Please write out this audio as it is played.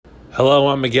Hello,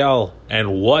 I'm Miguel,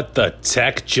 and what the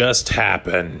tech just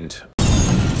happened?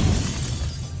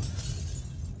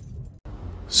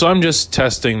 So I'm just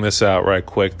testing this out right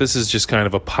quick. This is just kind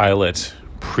of a pilot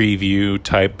preview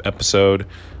type episode.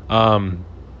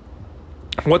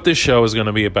 What this show is going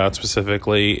to be about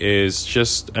specifically is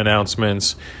just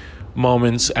announcements,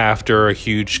 moments after a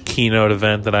huge keynote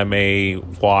event that I may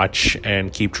watch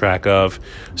and keep track of.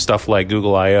 Stuff like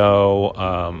Google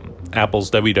I/O,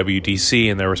 Apple's WWDC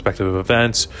and their respective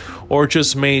events, or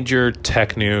just major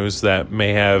tech news that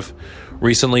may have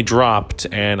recently dropped,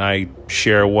 and I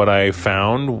share what I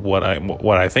found, what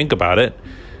I think about it.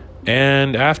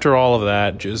 And after all of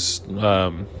that, just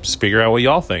figure out what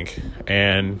y'all think.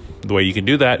 And the way you can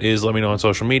do that is let me know on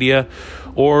social media,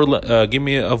 or give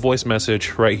me a voice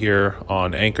message right here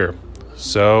on Anchor.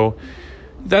 So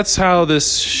that's how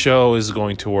this show is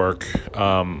going to work.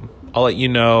 I'll let you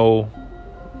know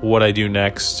what I do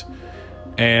next.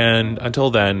 And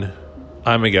until then,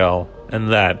 I'm Miguel,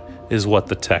 and that is what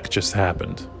the tech just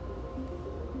happened.